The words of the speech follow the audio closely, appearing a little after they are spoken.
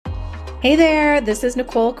Hey there, this is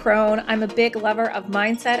Nicole Crone. I'm a big lover of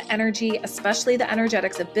mindset, energy, especially the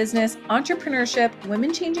energetics of business, entrepreneurship,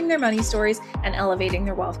 women changing their money stories, and elevating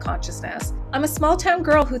their wealth consciousness. I'm a small town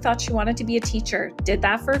girl who thought she wanted to be a teacher, did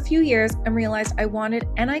that for a few years, and realized I wanted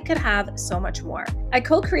and I could have so much more. I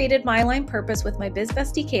co-created My Aligned Purpose with my biz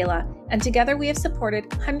bestie Kayla, and together we have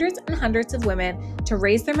supported hundreds and hundreds of women to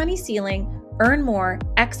raise their money ceiling, earn more,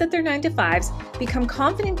 exit their 9-to-5s, become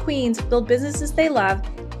confident queens, build businesses they love,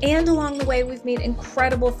 and along the way, we've made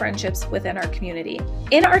incredible friendships within our community.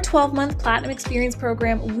 In our 12-month Platinum Experience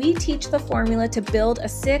program, we teach the formula to build a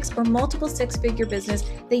 6 or multiple 6-figure business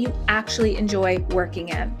that you actually enjoy working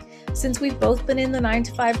in. Since we've both been in the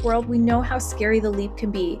 9-to-5 world, we know how scary the leap can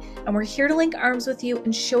be, and we're here to link arms with you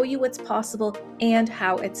and show you what's possible and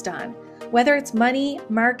how it's done. Whether it's money,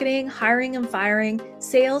 marketing, hiring and firing,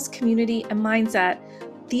 sales, community, and mindset,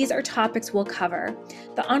 these are topics we'll cover.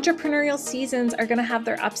 The entrepreneurial seasons are going to have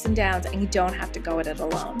their ups and downs, and you don't have to go at it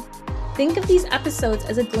alone. Think of these episodes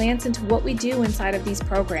as a glance into what we do inside of these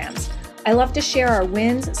programs. I love to share our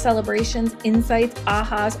wins, celebrations, insights,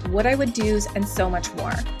 ahas, what I would do's, and so much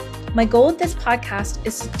more. My goal with this podcast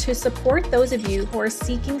is to support those of you who are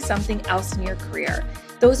seeking something else in your career,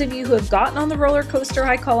 those of you who have gotten on the roller coaster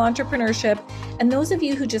I call entrepreneurship, and those of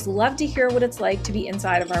you who just love to hear what it's like to be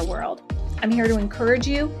inside of our world. I'm here to encourage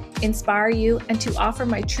you, inspire you, and to offer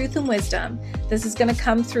my truth and wisdom. This is going to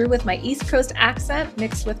come through with my East Coast accent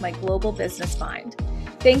mixed with my global business mind.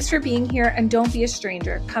 Thanks for being here, and don't be a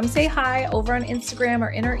stranger. Come say hi over on Instagram or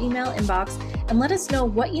in our email inbox and let us know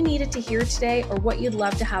what you needed to hear today or what you'd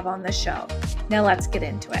love to have on this show. Now let's get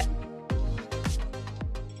into it.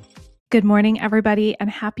 Good morning, everybody, and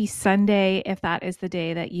happy Sunday if that is the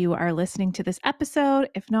day that you are listening to this episode.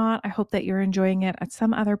 If not, I hope that you're enjoying it at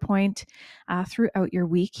some other point throughout your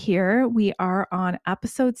week here. We are on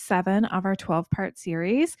episode 7 of our 12-part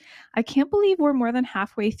series. I can't believe we're more than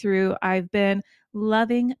halfway through. I've been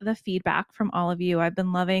loving the feedback from all of you. I've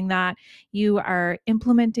been loving that you are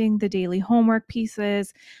implementing the daily homework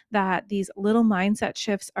pieces, that these little mindset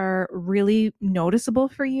shifts are really noticeable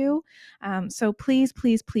for you. So please,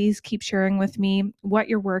 please, please keep sharing with me what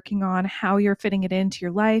you're working on, how you're fitting it into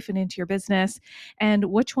your life and into your business, and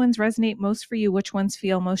which ones resonate most for you, which ones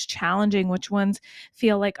feel most challenging, which ones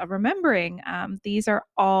feel like a remembering. These are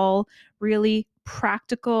all really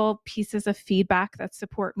practical pieces of feedback that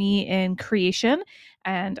support me in creation.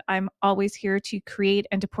 And I'm always here to create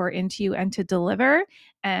and to pour into you and to deliver.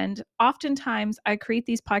 And oftentimes I create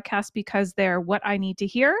these podcasts because they're what I need to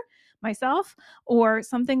hear myself, or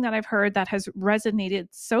something that I've heard that has resonated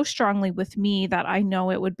so strongly with me that I know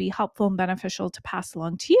it would be helpful and beneficial to pass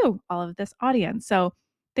along to you, all of this audience. So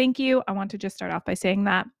thank you. I want to just start off by saying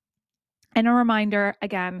that. And a reminder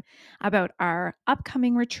again about our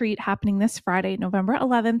upcoming retreat happening this Friday, November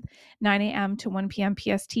 11th, 9 a.m. to 1 p.m.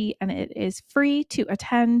 PST, and it is free to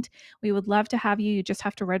attend. We would love to have you. You just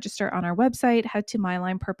have to register on our website. Head to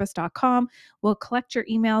myalignedpurpose.com. We'll collect your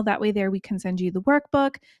email. That way there we can send you the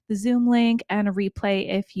workbook, the Zoom link, and a replay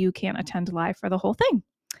if you can't attend live for the whole thing.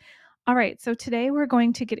 All right, so today we're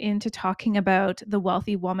going to get into talking about the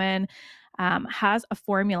wealthy woman has a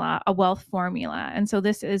formula, a wealth formula. And so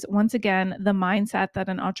this is, once again, the mindset that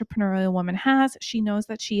an entrepreneurial woman has. She knows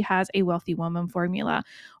that she has a wealthy woman formula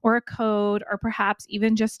or a code, or perhaps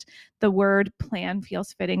even just the word plan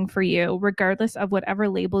feels fitting for you, regardless of whatever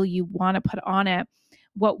label you want to put on it.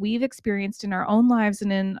 What we've experienced in our own lives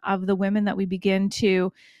and in of the women that we begin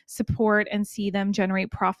to support and see them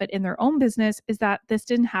generate profit in their own business is that this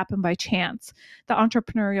didn't happen by chance. The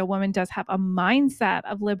entrepreneurial woman does have a mindset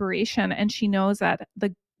of liberation, and she knows that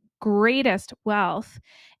the greatest wealth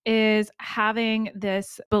is having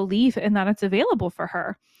this belief in that it's available for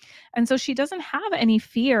her. And so she doesn't have any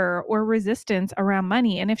fear or resistance around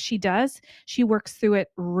money. And if she does, she works through it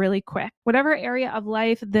really quick. Whatever area of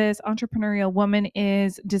life this entrepreneurial woman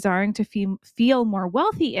is desiring to feel more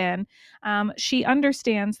wealthy in, she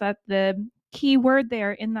understands that the key word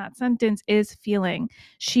there in that sentence is feeling.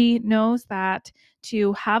 She knows that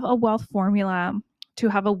to have a wealth formula, to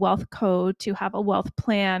have a wealth code, to have a wealth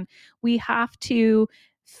plan, we have to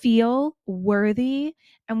feel worthy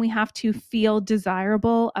and we have to feel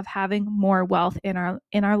desirable of having more wealth in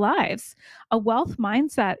our lives. A wealth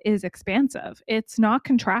mindset is expansive. It's not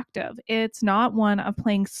contractive. It's not one of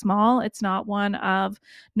playing small. It's not one of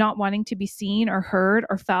not wanting to be seen or heard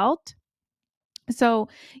or felt. So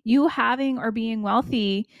you having or being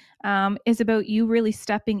wealthy is about you really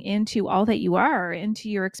stepping into all that you are, into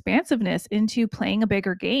your expansiveness, into playing a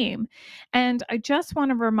bigger game. And I just want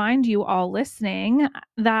to remind you all listening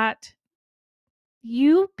that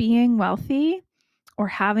you being wealthy or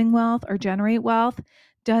having wealth or generate wealth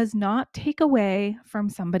does not take away from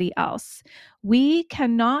somebody else. We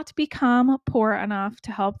cannot become poor enough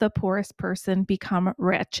to help the poorest person become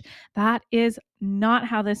rich. That is not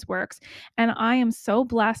how this works. And I am so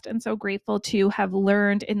blessed and so grateful to have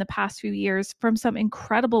learned in the past few years from some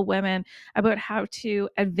incredible women about how to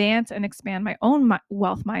advance and expand my own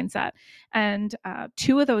wealth mindset. And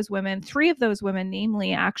three of those women,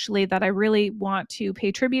 namely, actually, that I really want to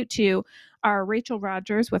pay tribute to are Rachel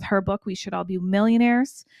Rodgers with her book, We Should All Be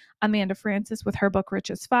Millionaires, Amanda Frances with her book, Rich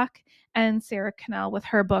as Fuck, and Sarah Cannell with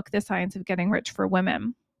her book, The Science of Getting Rich for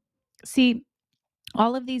Women. See,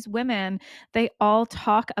 all of these women, they all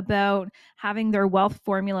talk about having their wealth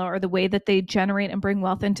formula or the way that they generate and bring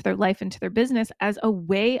wealth into their life, into their business, as a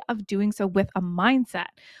way of doing so with a mindset.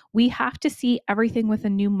 We have to see everything with a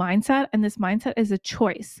new mindset, and this mindset is a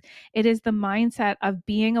choice. It is the mindset of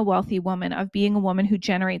being a wealthy woman, of being a woman who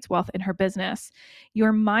generates wealth in her business.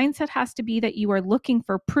 Your mindset has to be that you are looking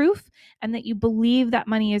for proof and that you believe that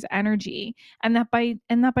money is energy, and that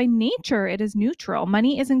by nature it is neutral.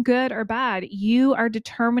 Money isn't good or bad. You are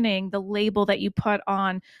determining the label that you put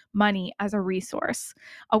on money as a resource.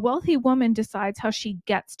 A wealthy woman decides how she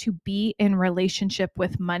gets to be in relationship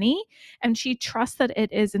with money, and she trusts that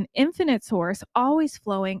it is an infinite source, always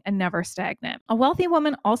flowing and never stagnant. A wealthy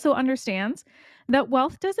woman also understands that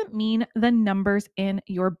wealth doesn't mean the numbers in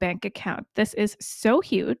your bank account. This is so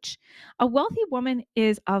huge. A wealthy woman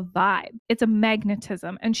is a vibe. It's a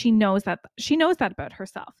magnetism, and she knows that about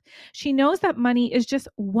herself. She knows that money is just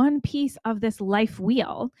one piece of this life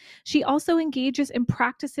wheel. She also engages in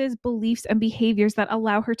practices, beliefs, and behaviors that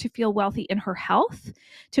allow her to feel wealthy in her health,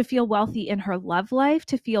 to feel wealthy in her love life,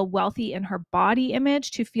 to feel wealthy in her body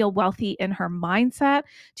image, to feel wealthy in her mindset,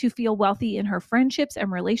 to feel wealthy in her friendships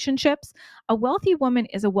and relationships. A wealthy woman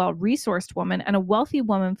is a well-resourced woman, and a wealthy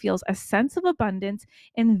woman feels a sense of abundance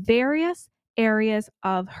in various areas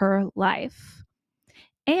of her life.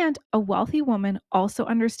 And a wealthy woman also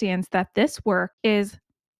understands that this work is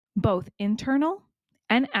both internal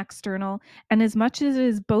and external. And as much as it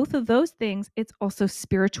is both of those things, it's also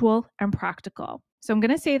spiritual and practical. So I'm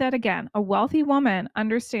going to say that again. A wealthy woman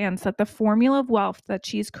understands that the formula of wealth that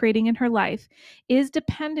she's creating in her life is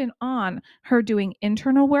dependent on her doing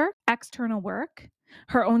internal work, external work,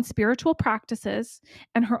 her own spiritual practices,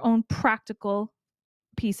 and her own practical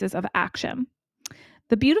pieces of action.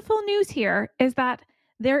 The beautiful news here is that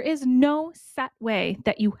there is no set way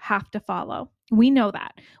that you have to follow. We know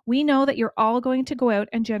that. We know that you're all going to go out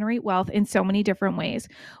and generate wealth in so many different ways.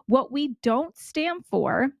 What we don't stand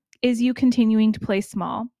for is you continuing to play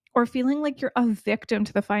small or feeling like you're a victim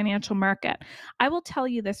to the financial market. I will tell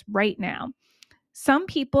you this right now. Some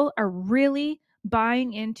people are really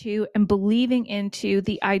buying into and believing into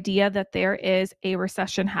the idea that there is a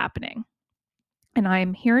recession happening. And I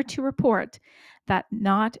am here to report that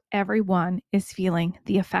not everyone is feeling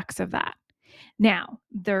the effects of that. Now,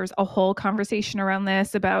 there's a whole conversation around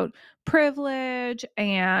this about privilege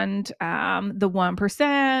and the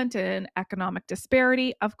 1% and economic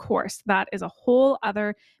disparity. Of course, that is a whole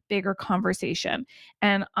other bigger conversation.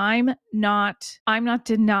 And I'm not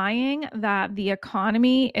denying that the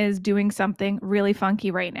economy is doing something really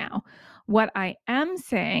funky right now. What I am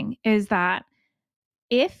saying is that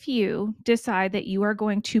if you decide that you are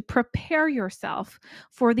going to prepare yourself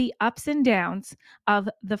for the ups and downs of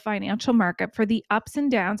the financial market, for the ups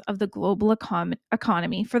and downs of the global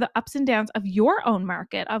economy, for the ups and downs of your own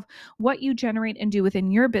market, of what you generate and do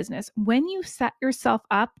within your business, when you set yourself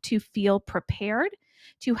up to feel prepared,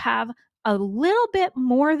 to have a little bit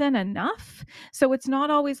more than enough. So it's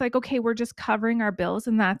not always like, okay, we're just covering our bills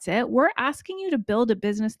and that's it. We're asking you to build a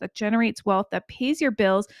business that generates wealth, that pays your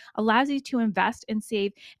bills, allows you to invest and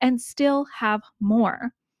save and still have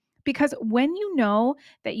more. Because when you know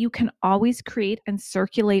that you can always create and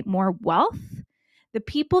circulate more wealth, the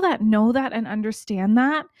people that know that and understand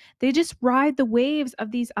that, they just ride the waves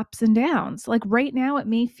of these ups and downs. Like right now, it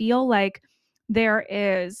may feel like there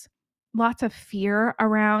is lots of fear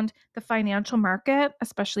around the financial market,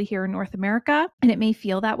 especially here in North America. And it may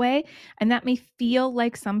feel that way. And that may feel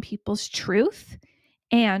like some people's truth.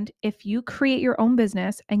 And if you create your own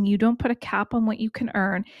business and you don't put a cap on what you can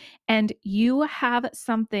earn, and you have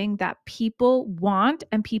something that people want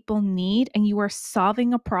and people need, and you are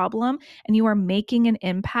solving a problem and you are making an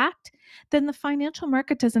impact, then the financial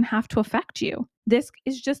market doesn't have to affect you. This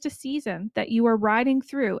is just a season that you are riding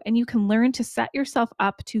through, and you can learn to set yourself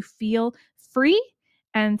up to feel free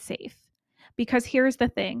and safe. Because here's the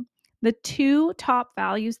thing. The two top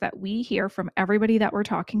values that we hear from everybody that we're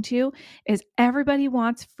talking to is everybody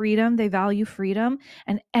wants freedom, they value freedom,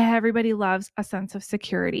 and everybody loves a sense of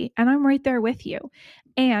security. And I'm right there with you.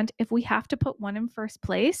 And if we have to put one in first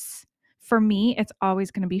place, for me, it's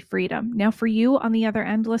always going to be freedom. Now, for you on the other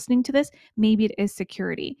end listening to this, maybe it is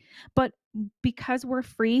security. But because we're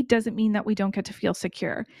free doesn't mean that we don't get to feel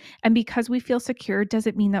secure. And because we feel secure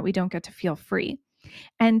doesn't mean that we don't get to feel free.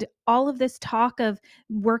 And all of this talk of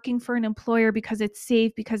working for an employer because it's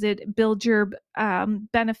safe, because it builds your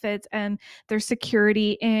benefits and there's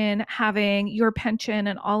security in having your pension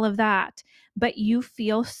and all of that, but you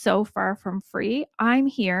feel so far from free. I'm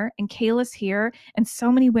here and Kayla's here and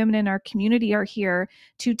so many women in our community are here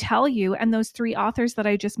to tell you. And those three authors that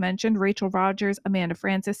I just mentioned, Rachel Rogers, Amanda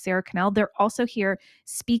Frances, Sarah Cannell, they're also here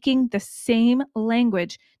speaking the same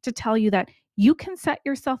language to tell you that you can set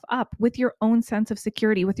yourself up with your own sense of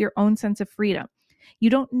security, with your own sense of freedom. You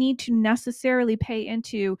don't need to necessarily pay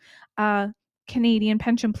into a Canadian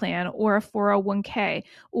pension plan or a 401k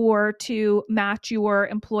or to match your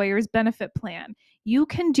employer's benefit plan. You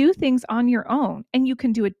can do things on your own and you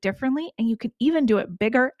can do it differently and you can even do it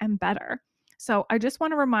bigger and better. So I just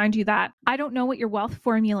want to remind you that I don't know what your wealth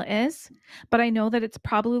formula is, but I know that it's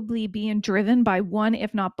probably being driven by one,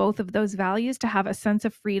 if not both of those values to have a sense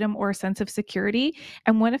of freedom or a sense of security.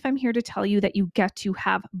 And what if I'm here to tell you that you get to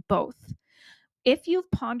have both? If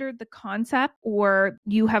you've pondered the concept or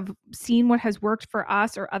you have seen what has worked for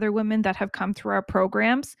us or other women that have come through our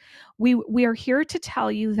programs, we are here to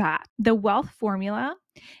tell you that the wealth formula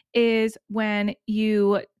is when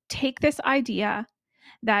you take this idea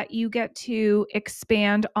that you get to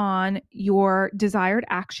expand on your desired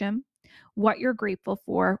action, what you're grateful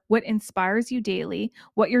for, what inspires you daily,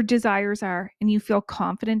 what your desires are, and you feel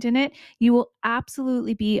confident in it, you will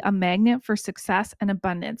absolutely be a magnet for success and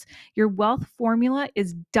abundance. Your wealth formula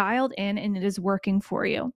is dialed in and it is working for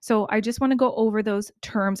you. So I just want to go over those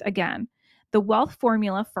terms again. The wealth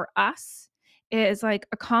formula for us is like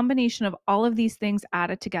a combination of all of these things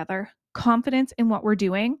added together: confidence in what we're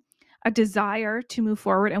doing, a desire to move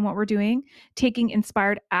forward in what we're doing, taking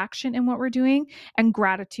inspired action in what we're doing, and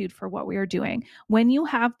gratitude for what we are doing. When you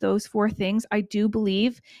have those four things, I do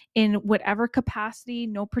believe in whatever capacity,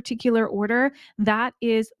 no particular order, that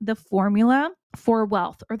is the formula for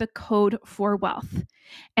wealth or the code for wealth.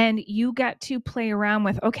 And you get to play around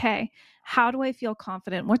with, okay, how do I feel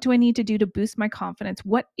confident? What do I need to do to boost my confidence?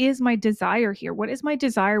 What is my desire here? What is my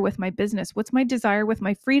desire with my business? What's my desire with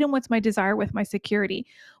my freedom? What's my desire with my security?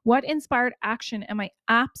 What inspired action am I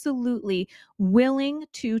absolutely willing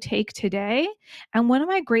to take today? And what am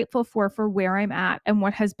I grateful for where I'm at and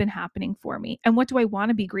what has been happening for me? And what do I want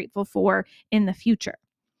to be grateful for in the future?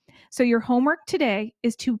 So, your homework today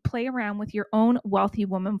is to play around with your own wealthy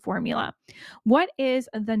woman formula. What is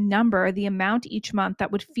the number, the amount each month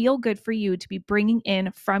that would feel good for you to be bringing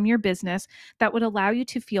in from your business that would allow you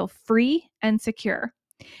to feel free and secure?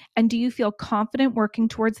 And do you feel confident working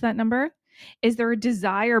towards that number? Is there a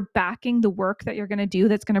desire backing the work that you're going to do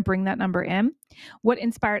that's going to bring that number in? What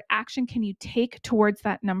inspired action can you take towards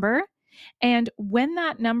that number? And when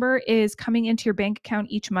that number is coming into your bank account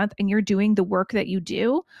each month and you're doing the work that you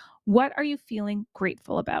do, what are you feeling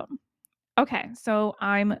grateful about? Okay, so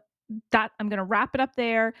I'm going to wrap it up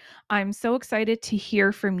there. I'm so excited to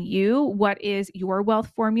hear from you. What is your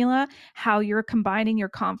wealth formula? How you're combining your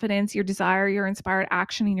confidence, your desire, your inspired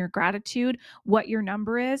action, and your gratitude, what your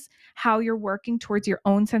number is, how you're working towards your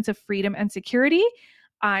own sense of freedom and security.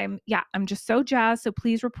 I'm just so jazzed. So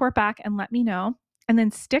please report back and let me know. And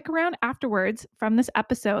then stick around afterwards from this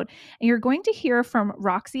episode. And you're going to hear from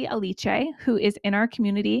Roxy Aliche, who is in our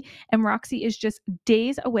community. And Roxy is just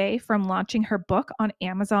days away from launching her book on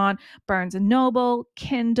Amazon, Barnes and Noble,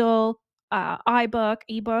 Kindle, iBook,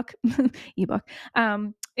 ebook, ebook.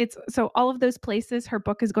 It's so all of those places her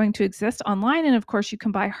book is going to exist online. And of course, you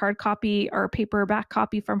can buy hard copy or paperback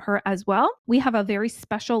copy from her as well. We have a very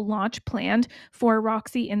special launch planned for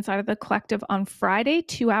Roxy inside of the collective on Friday,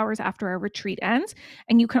 2 hours after our retreat ends.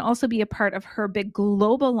 And you can also be a part of her big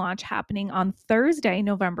global launch happening on Thursday,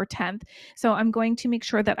 November 10th. So I'm going to make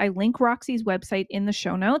sure that I link Roxy's website in the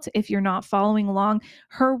show notes. If you're not following along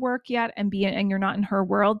her work yet and you're not in her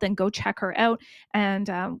world, then go check her out and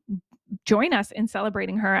join us in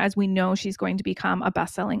celebrating her, as we know she's going to become a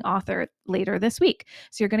best-selling author later this week.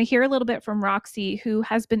 So you're going to hear a little bit from Roxy, who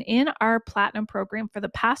has been in our Platinum program for the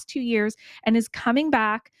past 2 years and is coming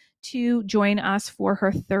back to join us for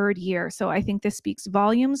her third year. So I think this speaks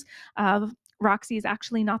volumes of Roxy is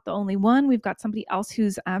actually not the only one. We've got somebody else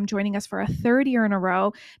who's joining us for a third year in a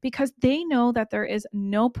row because they know that there is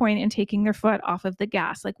no point in taking their foot off of the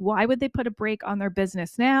gas. Like, why would they put a brake on their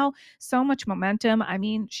business now? So much momentum. I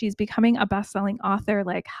mean, she's becoming a best-selling author.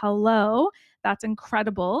 Like, hello, that's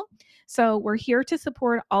incredible. So we're here to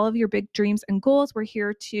support all of your big dreams and goals. We're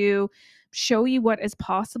here to show you what is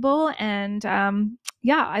possible. And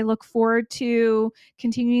yeah, I look forward to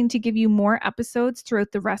continuing to give you more episodes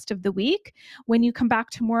throughout the rest of the week. When you come back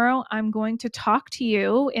tomorrow, I'm going to talk to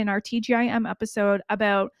you in our TGIM episode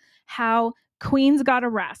about how queens got to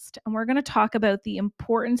rest. And we're going to talk about the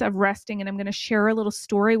importance of resting. And I'm going to share a little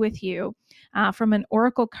story with you from an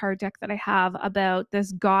oracle card deck that I have about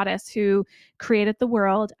this goddess who created the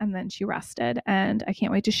world and then she rested. And I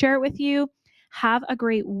can't wait to share it with you. Have a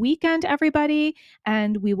great weekend, everybody,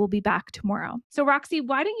 and we will be back tomorrow. So, Roxy,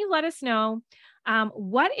 why don't you let us know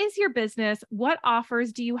what is your business? What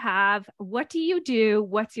offers do you have? What do you do?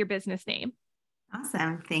 What's your business name?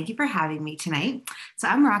 Awesome. Thank you for having me tonight. So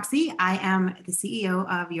I'm Roxy. I am the CEO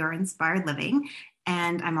of Your Inspired Living,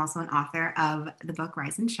 and I'm also an author of the book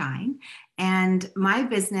Rise and Shine. And my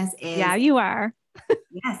business is... Yeah, you are.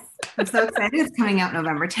 Yes, I'm so excited. It's coming out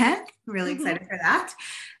November 10th. Really excited for that.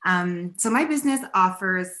 So my business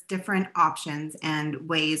offers different options and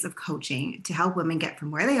ways of coaching to help women get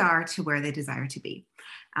from where they are to where they desire to be.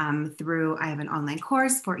 I have an online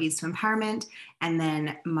course for Ease to Empowerment. And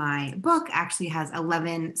then my book actually has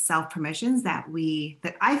 11 self-permissions that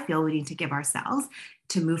I feel we need to give ourselves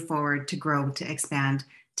to move forward, to grow, to expand,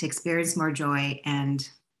 to experience more joy, and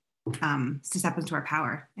to step into our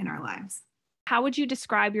power in our lives. How would you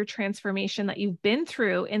describe your transformation that you've been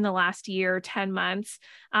through in the last year, 10 months,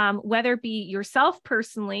 whether it be yourself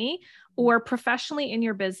personally or professionally in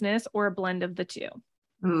your business, or a blend of the two?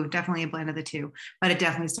 Ooh, definitely a blend of the two, but it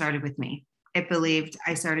definitely started with me.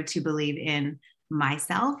 I started to believe in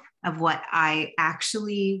myself, of what I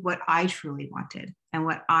truly wanted and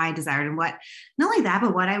what I desired, and what, not only that,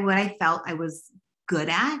 but what I felt I was good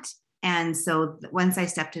at. And so once I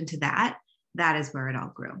stepped into that is where it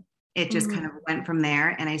all grew. It just kind of went from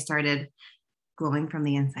there, and I started glowing from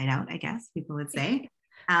the inside out, I guess people would say.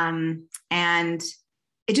 And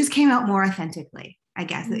it just came out more authentically, I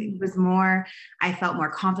guess. It was more, I felt more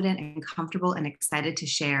confident and comfortable and excited to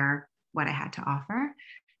share what I had to offer.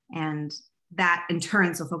 And that in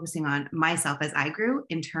turn, so focusing on myself as I grew,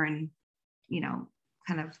 in turn,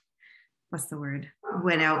 kind of,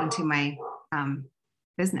 went out into my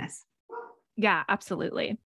business. Yeah, absolutely.